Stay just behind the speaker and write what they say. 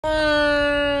What's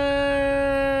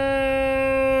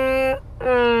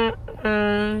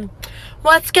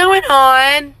going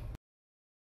on?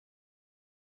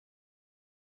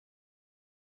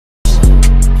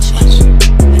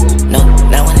 No,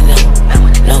 not one of them.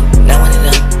 No, not one of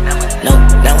them. No,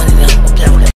 not one of them.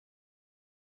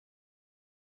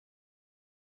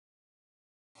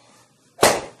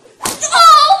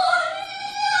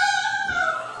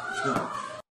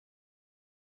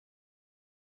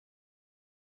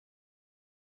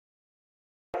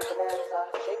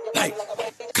 Like,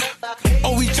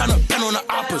 oh, we tryna bend on the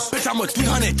oppas. Bitch, I'm a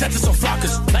 300 jet to some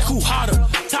flockers. Like, who hotter?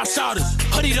 Top shotters.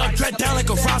 Hoodied up, dread down like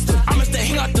a roster. I'ma stay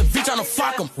hang out the beach on the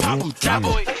flock 'em. Pop 'em, drop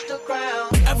 'em.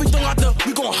 Everything out there,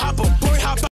 we gon' hop 'em. Boy,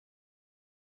 hop out.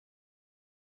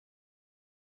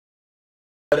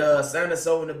 But Santa's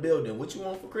so in the building. What you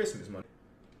want for Christmas, man?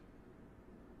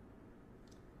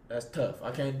 That's tough.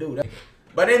 I can't do that.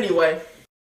 But anyway.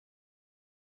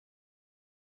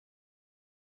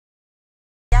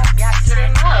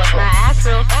 My ass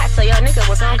real fat, so your nigga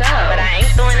was gon' go. But I ain't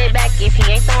throwing it back if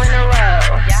he ain't throwing a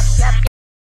roll.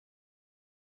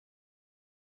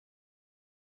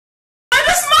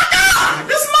 This is my guy!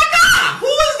 This is my guy! Who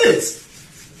is this?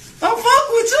 Don't fuck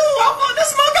with you. This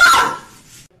is my guy!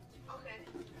 Okay.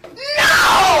 No!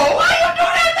 Why you do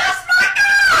that? That's my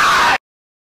guy!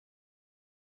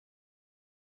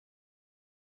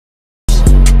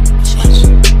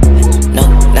 No,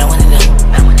 not one of them.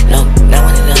 No, not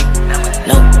one of them.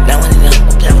 No, not one of them.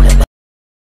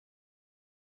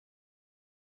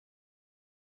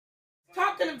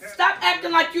 Talk to them. Stop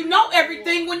acting like you know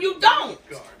everything when you don't.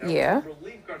 Yeah.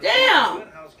 Damn.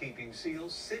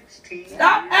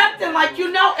 Stop acting like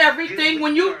you know everything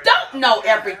when you don't know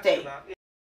everything.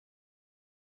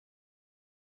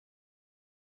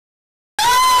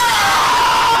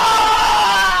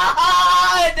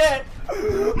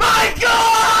 My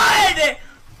God!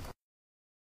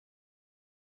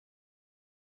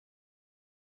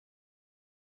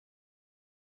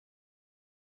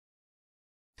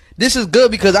 This is good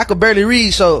because I could barely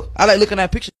read, so I like looking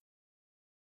at pictures.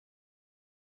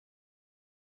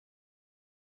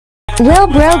 Lil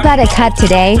Bro got a cut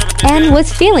today and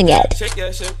was feeling it. Shake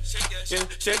that shit.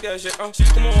 Shake that shit. Come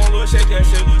on, Lord, shake that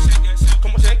shit.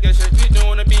 Come on, shake that shit. You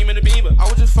doing a beam in the beamer. I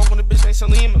was just fucking with a bitch named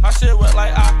Salima. I shit wet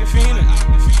like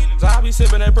Aquafina. So I be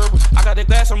sipping that purple. I got that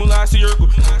glass from Mulan Circle.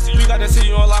 You got that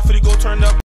city on lock for the go turned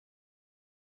up.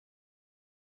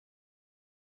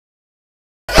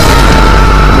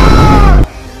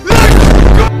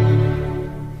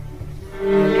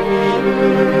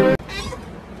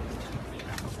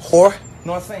 Whore. You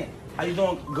know what I'm saying? How you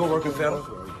doing? Good working, fella.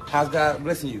 How's God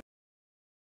blessing you?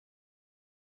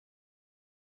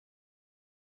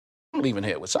 I'm leaving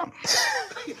here with something.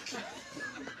 You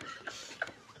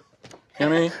know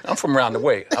what I mean? I'm from around the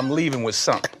way. I'm leaving with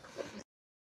something.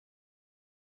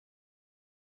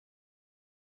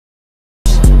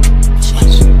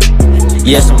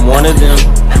 Yes, I'm one of them.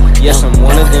 Yes, I'm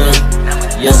one of them.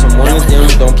 Yes, I'm one of them.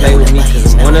 Don't play with me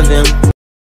cause I'm one of them.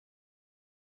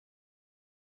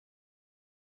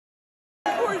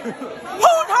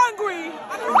 Who's hungry?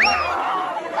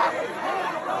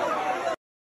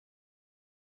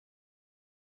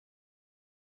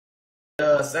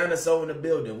 Santa's so in the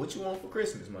building. What you want for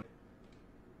Christmas, man?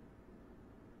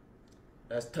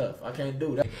 That's tough. I can't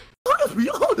do that.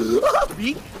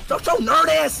 Shut your nerd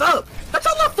ass up. Shut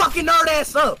your little fucking nerd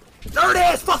ass up. Nerd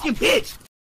ass fucking bitch.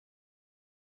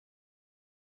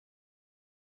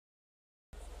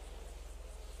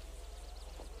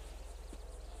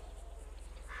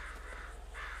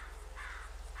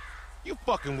 You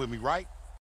fucking with me, right?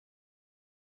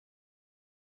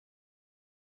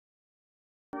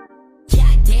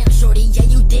 Damn, shorty, yeah,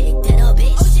 you dig that up,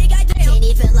 bitch. Oh, shit, goddamn. Can't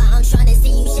even lie, I'm trying to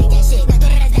see you shake that shit. Now throw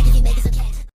that ass back if you making some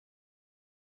cash.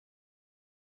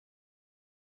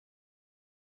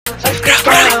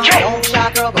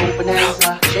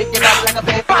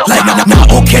 Like,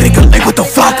 nah, okay, they can link with the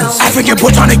flockers. African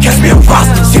boy trying to catch me in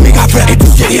roster. See me got ready to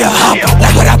shit here, hopper.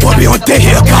 Like what I boy be on deck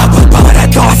here, copper. Baba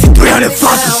that dog, I see 300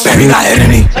 flockers. Baby got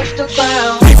enemy.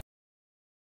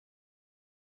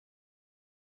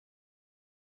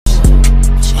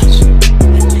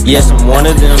 Yes, I'm one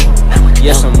of them.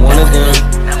 Yes, I'm one of them.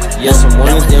 Yes, I'm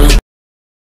one of them.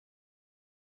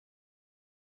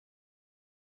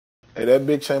 Hey, that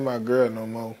bitch ain't my girl no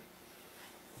more.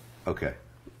 Okay.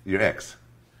 Your ex.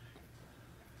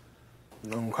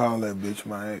 Don't call that bitch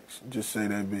my ex. Just say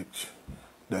that bitch.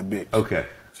 That bitch. Okay.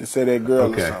 Just say that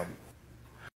girl Okay. or something.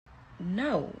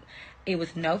 No. It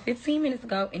was no 15 minutes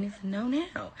ago, and it's no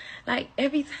now. Like,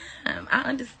 every time. I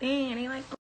understand. They like...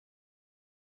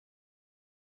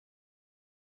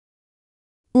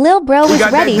 Lil Bro was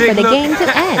ready for the game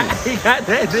to end. He got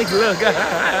that big look.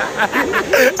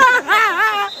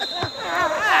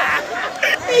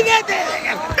 He got that.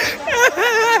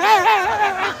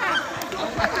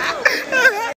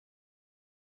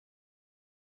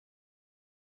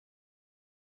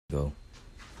 Go.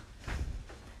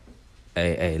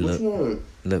 Hey, look.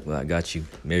 Look what I got you.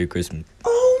 Merry Christmas.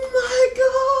 Oh my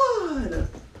God.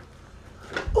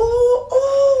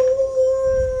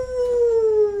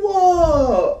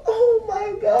 Oh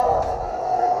my God.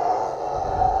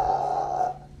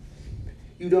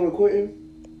 You done recording?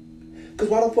 Cause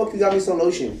why the fuck you got me some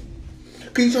lotion?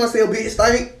 Cause you trying to say a bitch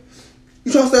stink?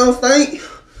 You trying to say I stink?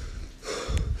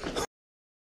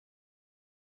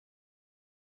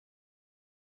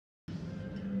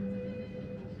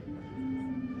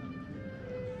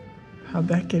 How'd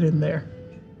that get in there?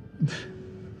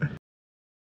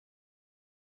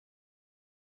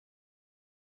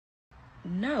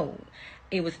 No.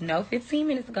 It was no 15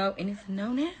 minutes ago, and it's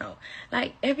no now.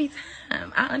 Like, every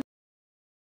time. All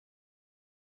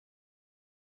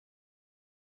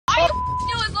you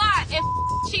do is lie and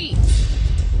cheat.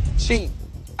 Cheat?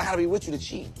 I gotta be with you to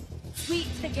cheat. Sweet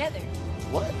together.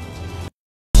 What?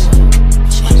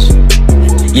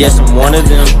 Yes, I'm one of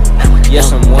them.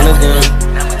 Yes, I'm one of them.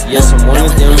 Yes, I'm one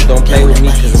of them. Don't play with me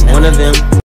cause I'm one of them.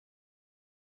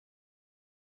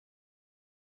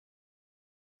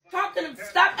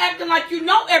 Stop acting like you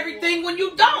know everything when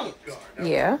you don't.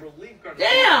 Yeah.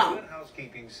 Damn.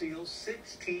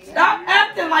 Stop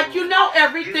acting like you know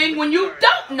everything when you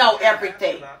don't know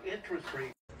everything.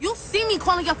 You see me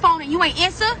calling your phone and you ain't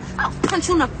answer? I'll punch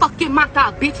you in the fucking mouth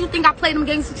out, bitch. You think I play them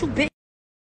games with you, bitch?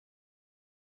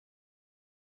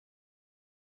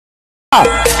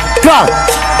 God,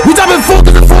 we dropping 4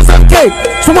 to the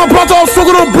 4-7K. So my brother all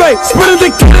sugar on break. Spinning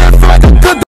the kid like a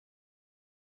good.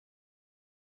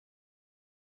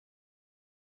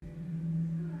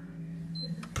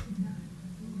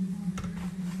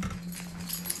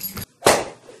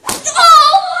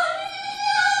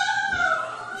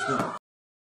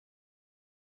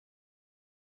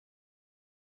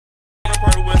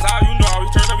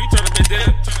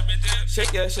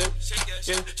 Shake that shit,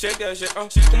 shake that shit, come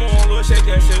on, Lord, shake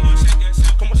that shit,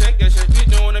 come on, shake that shit, you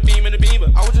doing the beam in the beamer,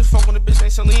 I was just fucking the bitch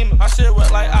named Salima, I shit wet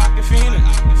like Aquafina,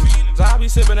 I be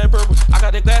sipping that purple, I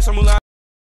got that glass of Mulan.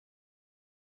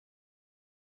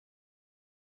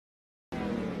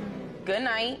 Good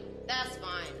night. That's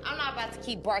fine. I'm not about to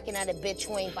keep barking at a bitch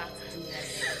who ain't about to do that.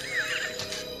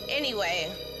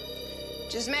 Anyway,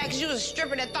 just mad because you was a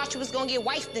stripper that thought you was gonna get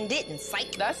wifed and didn't.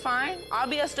 Psych. That's fine. I'll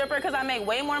be a stripper because I make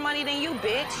way more money than you,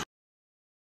 bitch.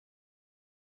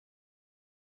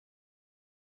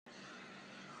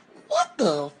 What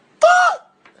the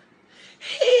fuck?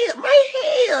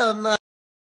 Hell no.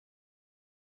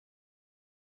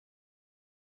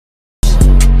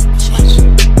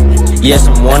 Yes,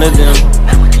 I'm one of them.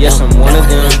 Yes, I'm one of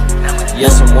them.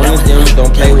 Yes, I'm one of them.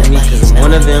 Don't play with me cause I'm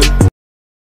one of them.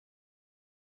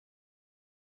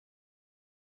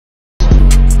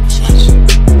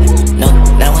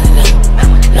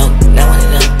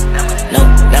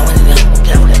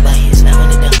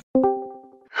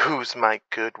 Who's my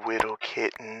good little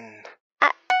kitten?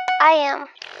 I am.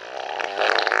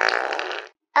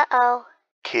 Uh-oh.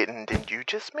 Kitten, did you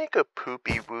just make a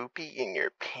poopy whoopy in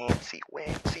your pantsy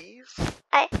wantsies?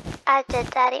 I did,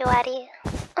 Daddy Waddy.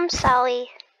 I'm sorry.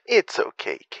 It's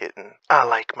okay, kitten. I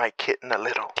like my kitten a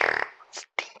little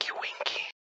stinky winky.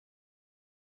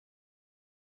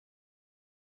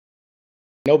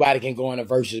 Nobody can go in a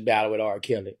versus battle with R.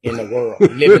 Kelly in the world,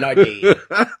 living or dead.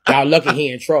 Y'all lucky he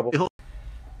in trouble.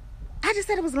 I just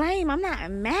said it was lame. I'm not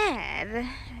mad.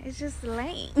 It's just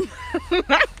lame.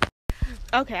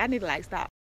 Okay, I need to like stop.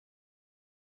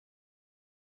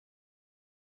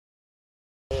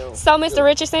 So, Mr.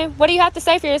 Richardson, what do you have to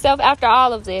say for yourself after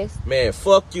all of this? Man,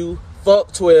 fuck you.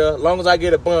 Fuck 12. Long as I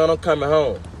get a bun, I'm coming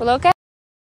home. Well, okay.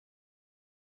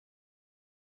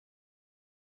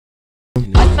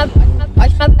 Watch my back,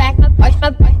 watch my back, watch my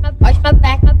back, watch my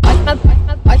back, watch my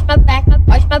back, watch my back,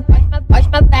 watch my back, watch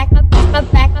my back, watch my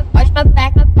back, watch my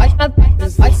back, watch my back,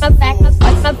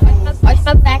 watch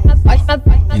my back, watch my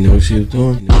back. You know what she was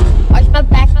doing? Watch my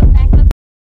back,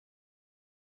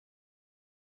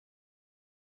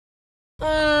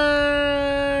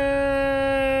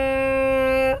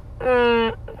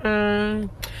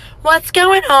 What's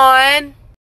going on?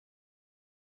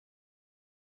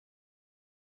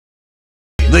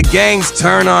 The gang's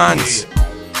turn-ons.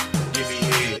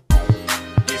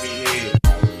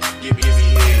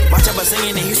 Watch out by singing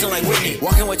in Houston like Whitney.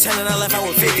 Walking with 10 and I left out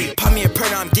with 50. Pop me a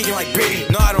prayer, I'm geeking like Britney.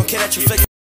 No, I don't care that you flick.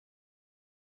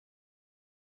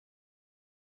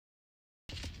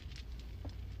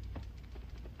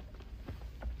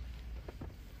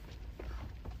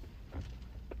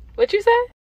 What you say?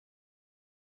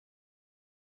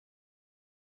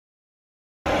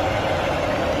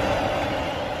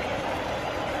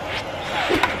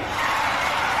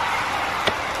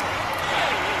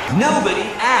 Nobody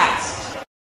asked.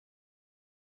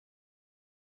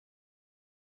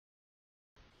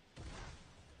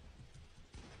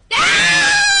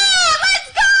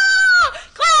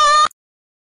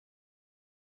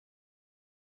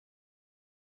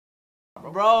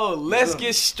 Bro, let's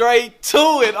get straight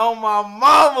to it. On my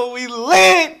mama, we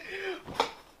lit.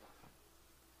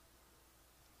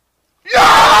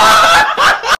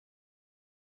 Yeah!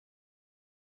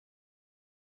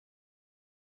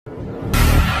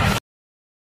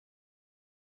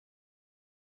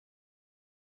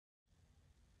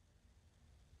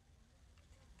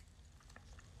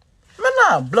 Man,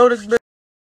 nah, blow this bitch.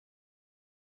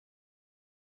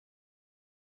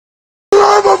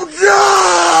 Love of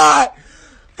God!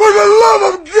 For the love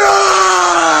of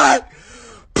God!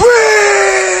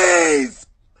 Please!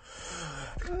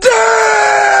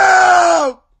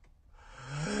 Damn!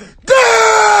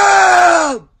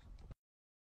 Damn!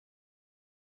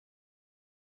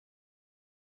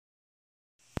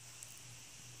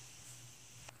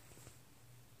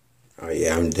 Oh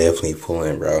yeah, I'm definitely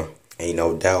pulling, bro. Ain't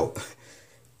no doubt.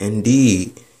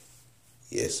 Indeed.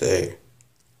 Yes, sir.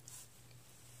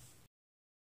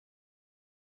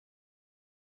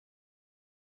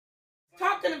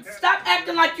 Talk to them. Stop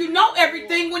acting like you know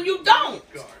everything when you don't.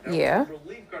 Yeah.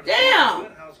 Damn.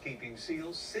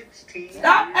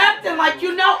 Stop acting like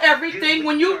you know everything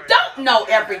when you don't know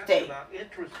everything.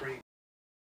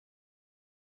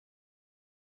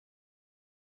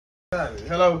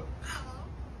 Hello.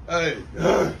 Hey.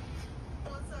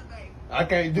 I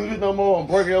can't do this no more. I'm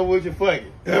breaking up with you. Fuck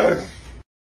it.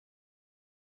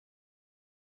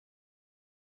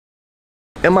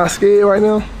 Am I scared right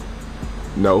now?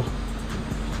 No.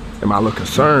 Am I a little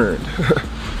concerned?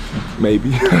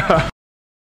 Maybe.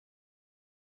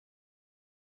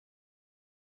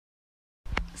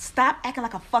 Stop acting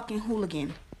like a fucking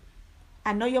hooligan.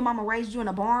 I know your mama raised you in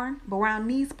a barn, but around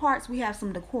these parts we have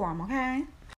some decorum, okay?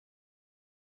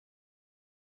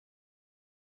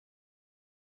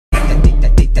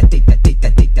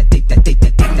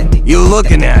 You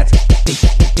looking at?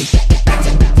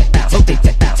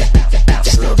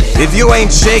 If you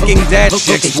ain't shaking that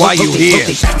shit, why you here?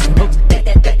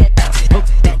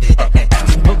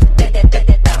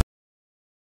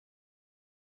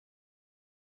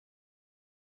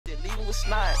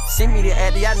 Send me the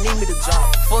addy, I need me to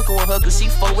drop. Fucking with her cause she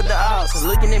fuck with the odds. Cause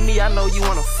looking at me, I know you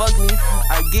wanna fuck me.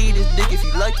 I give you this dick if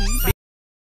you lucky.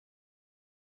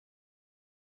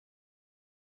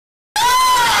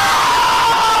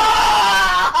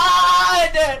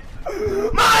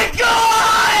 My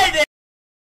God!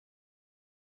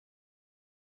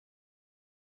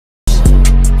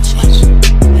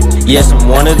 Yes, I'm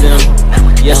one of them.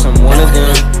 Yes, I'm one of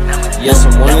them. Yes,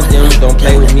 I'm one of them. Don't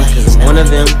play with me cause I'm one of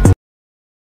them.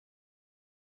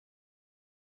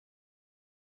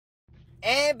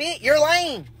 And bitch, you're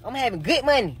lame. I'm having good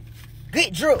money.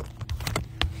 Good drip.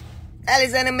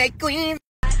 Alexander McQueen.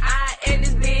 I in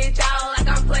this bitch out like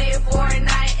I'm playing Fortnite.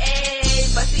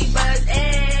 Ayy, bussy buzz,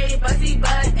 ayy, bussy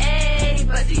buzz, ayy,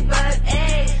 bussy buzz,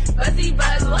 ayy, bussy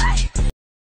buzz, what?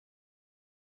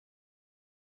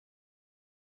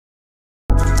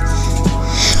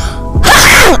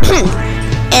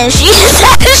 And she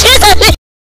said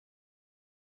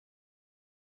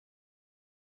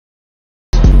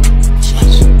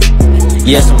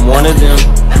Yes, I'm one of them.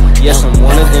 Yes, I'm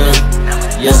one of them.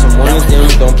 Yes, I'm one of them.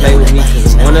 Don't play with me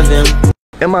cause I'm one of them.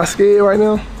 Am I scared right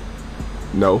now?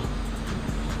 No.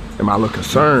 Am I a little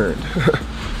concerned?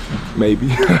 Maybe.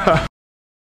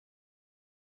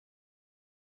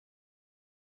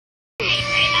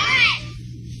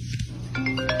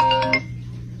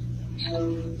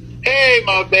 Hey,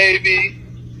 my baby.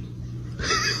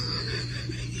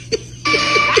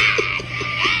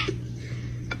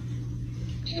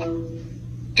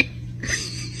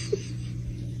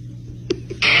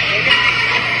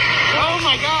 Oh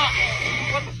my God.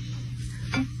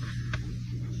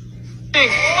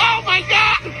 Oh my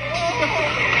God.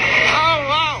 Oh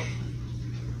wow.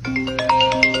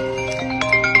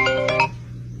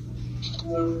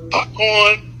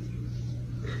 Popcorn.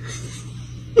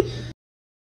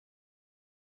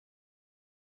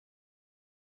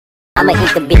 I'ma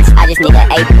eat the bitch, I just need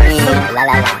an apron. La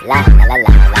la la la la la la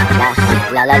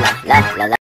la la la la la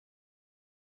la.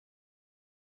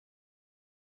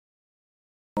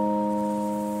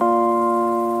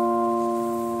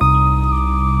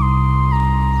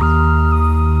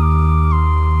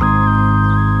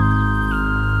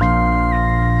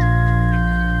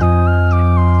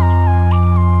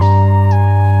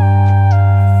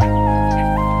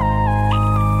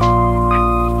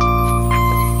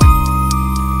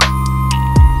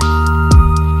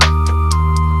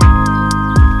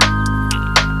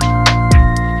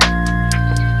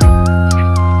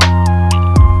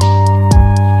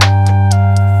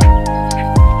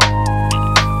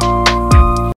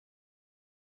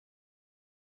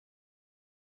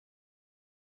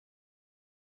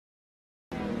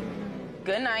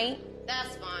 Good night.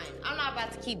 That's fine. I'm not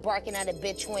about to keep barking at a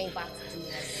bitch who ain't about to do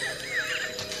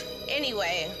nothing.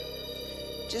 Anyway,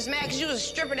 just mad because you was a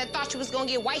stripper that thought you was gonna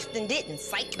get wifed and didn't.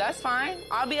 Psych. That's fine.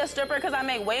 I'll be a stripper because I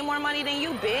make way more money than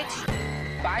you,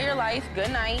 bitch. Buy your life.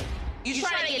 Good night. You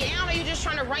trying to get down or you just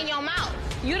trying to run your mouth?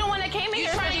 You the one that came in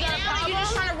here. You trying to get down or you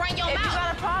just trying to run your mouth? If you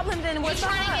got a problem, then what's up?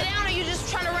 You trying to get down or you just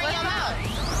trying to run your mouth?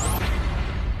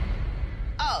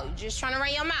 Oh, you just trying to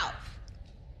run your mouth.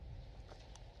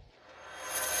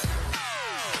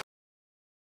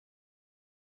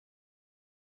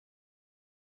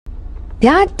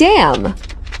 God damn.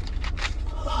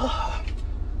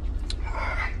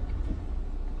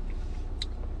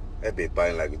 That bitch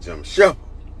biting like a German shepherd.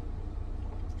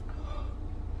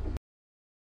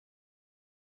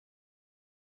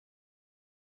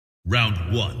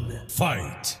 Round 1,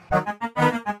 fight.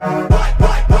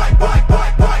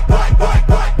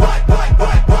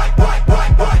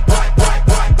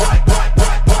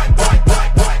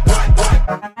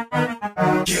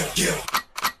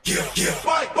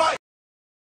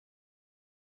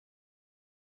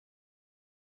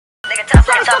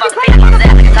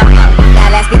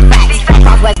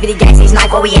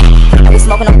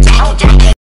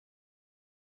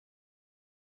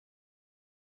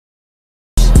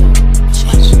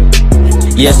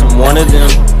 Yes, I'm one of them.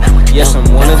 Yes, I'm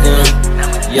one of them.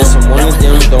 Yes, I'm one of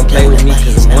them. Don't play with me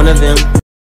cause I'm one of them.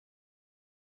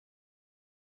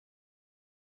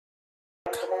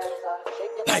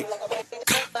 Like,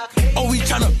 oh, we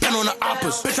tryna bend on the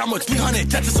oppas. Bitch, I'm with 300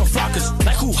 jets and some flockers.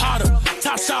 Like, who hotter?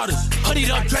 Top shouters.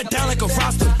 Hoodied up, dread down like a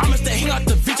roster. I'ma stay hang out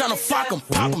the beach on the flock 'em.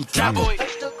 Pop 'em, drop 'em.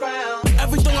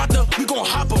 Everything out there, we gon'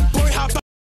 hop 'em. Boy, hop out.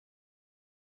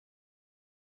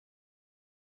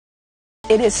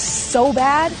 It is so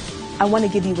bad, I want to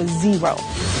give you a 0,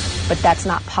 but that's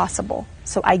not possible.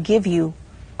 So I give you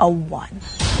a 1.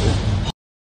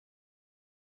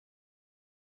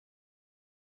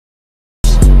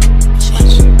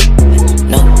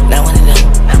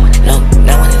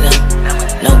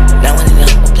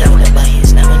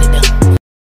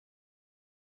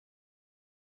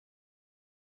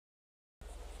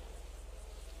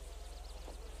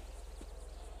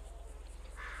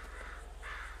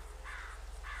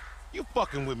 You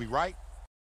fucking with me, right?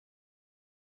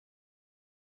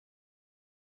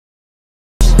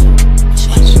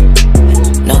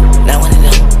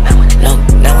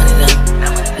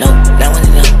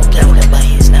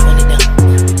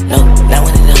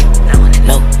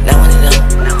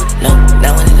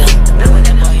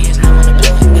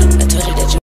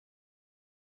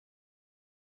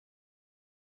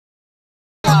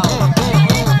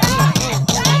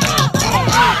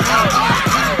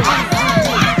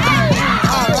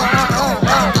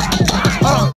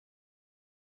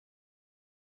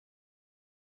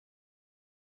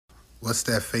 What's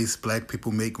that face black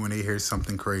people make when they hear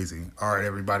something crazy? All right,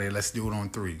 everybody, let's do it on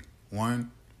 3.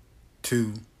 1,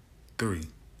 2, 3.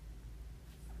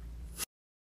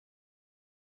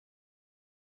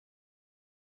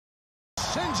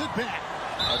 Sends it back.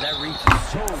 Oh, that reach is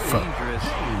so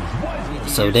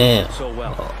dangerous. So damn,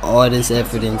 all this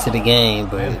effort into the game,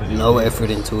 but no effort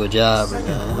into a job right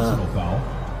now, huh?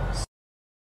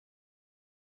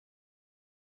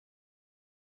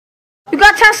 You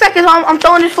got 10 seconds. I'm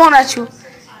throwing this phone at you.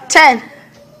 10,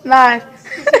 9.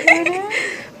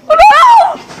 No!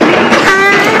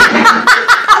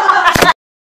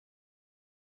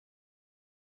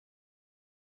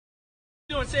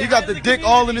 He got the dick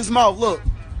all in his mouth. Look.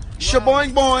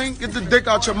 Shaboing boing. Get the dick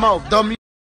out your mouth, dummy.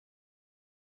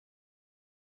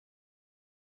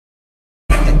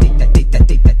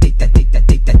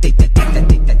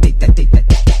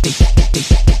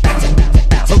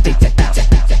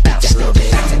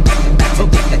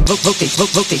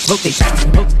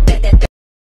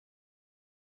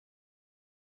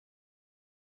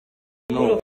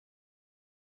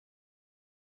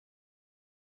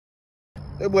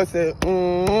 That boy said,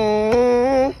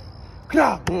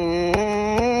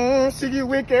 see you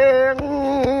wicked,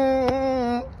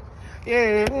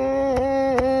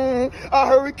 yeah, I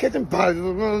heard we catching prizes,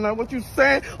 now what you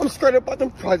saying? I'm straight about them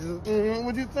prizes,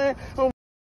 what you saying?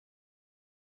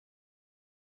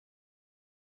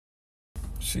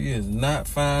 She is not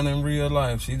fine in real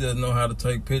life. She doesn't know how to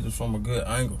take pictures from a good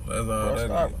angle. That's all that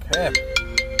is.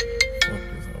 Fuck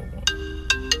this whole one.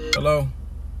 Hello?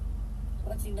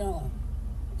 What you doing?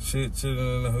 Shit chilling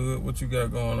in the hood. What you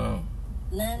got going on?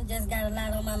 Nothing, just got a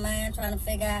lot on my mind, trying to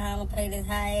figure out how I'm gonna pay this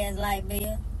high-ass light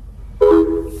bill.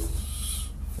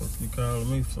 What you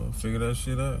calling me for? Figure that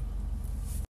shit out.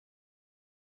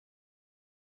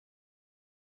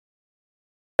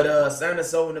 But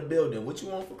Santa's so in the building. What you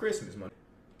want for Christmas, man?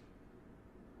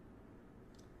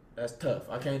 That's tough.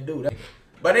 I can't do that.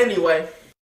 But anyway.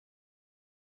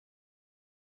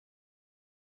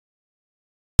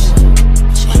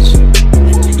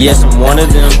 Yes, I'm one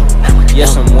of them.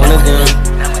 Yes, I'm one of them.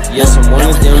 Yes, I'm one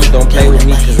of them. Don't play with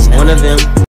me because I'm one of them.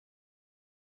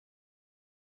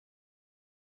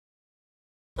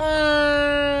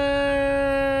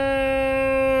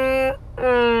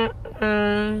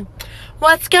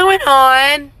 What's going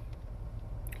on?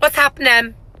 What's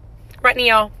happening right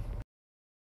now?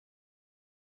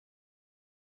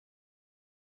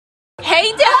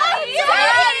 Hey, Daddy!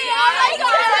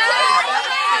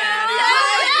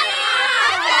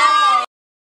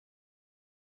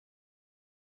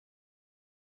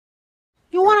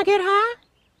 You wanna get high?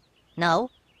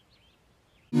 No.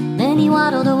 Then he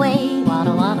waddled away,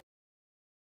 waddle, waddle.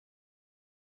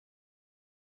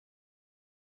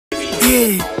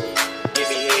 Yeah.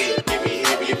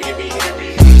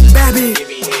 Bad bitch.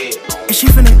 And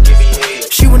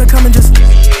she wanna come and just,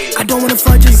 I don't wanna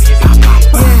fuck just, yeah,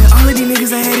 all of these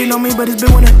niggas are hating on me, but it's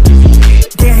been one of,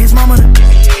 damn, his mama,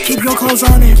 keep your clothes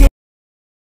on and,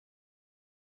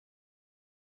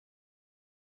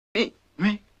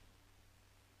 Me?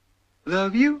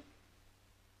 Love you?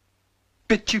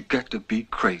 Bitch, you got to be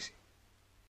crazy.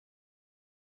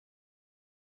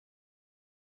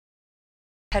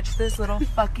 Catch this little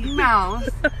fucking mouse.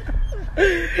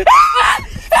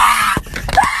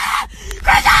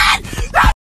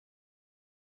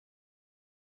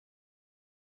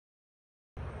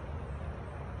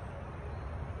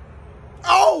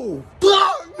 Oh,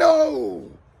 fuck no!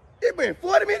 It been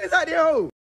 40 minutes out there, ho.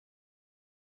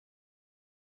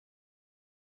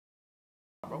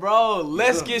 Bro,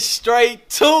 let's get straight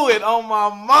to it. On my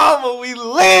mama, we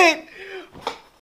lit.